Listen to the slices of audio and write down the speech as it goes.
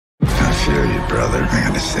feel you, brother. I'm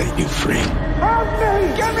gonna set you free. Help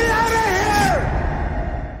me! Get me out of here!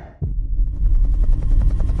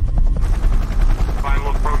 Final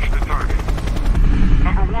approach to target.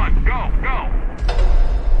 Number 1, go!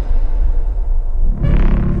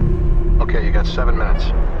 Okay, you got 7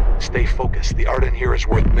 minutes. Stay focused. The art in here is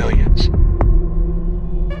worth millions.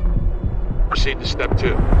 Proceed to step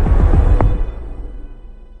 2.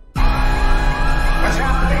 What's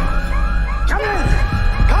happening? Come in!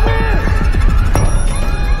 Come in!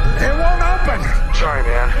 It won't open! Sorry,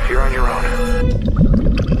 man. You're on your own.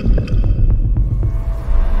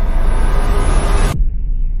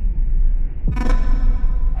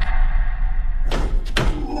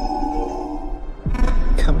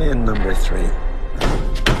 Come in, number 3.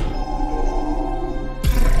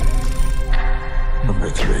 Number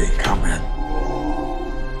 3, come in.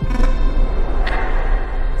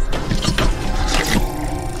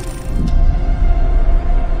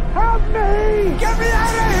 Help me! Get me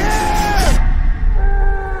out of here!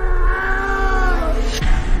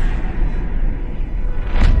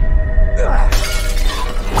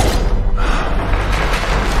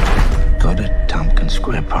 Go to Tompkins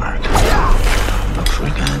Square Park. Look for a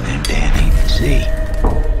guy named Danny. See?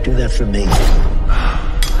 Do that for me.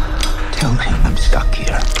 Tell him I'm stuck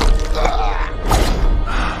here.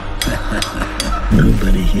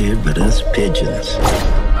 Nobody here but us pigeons.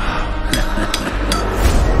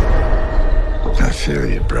 I feel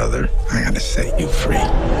you, brother. I'm gonna set you free.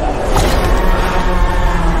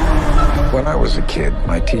 When I was a kid,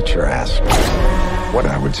 my teacher asked what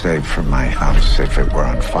I would save from my house if it were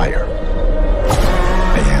on fire.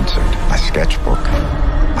 I answered my sketchbook,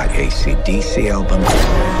 my AC/DC album,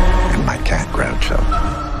 and my cat Groucho.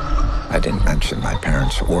 I didn't mention my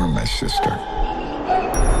parents or my sister.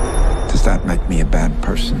 Does that make me a bad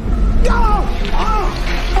person? Go!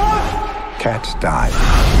 Cats die.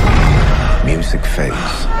 Music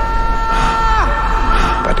fades.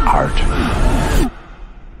 But art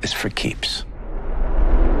is for keeps.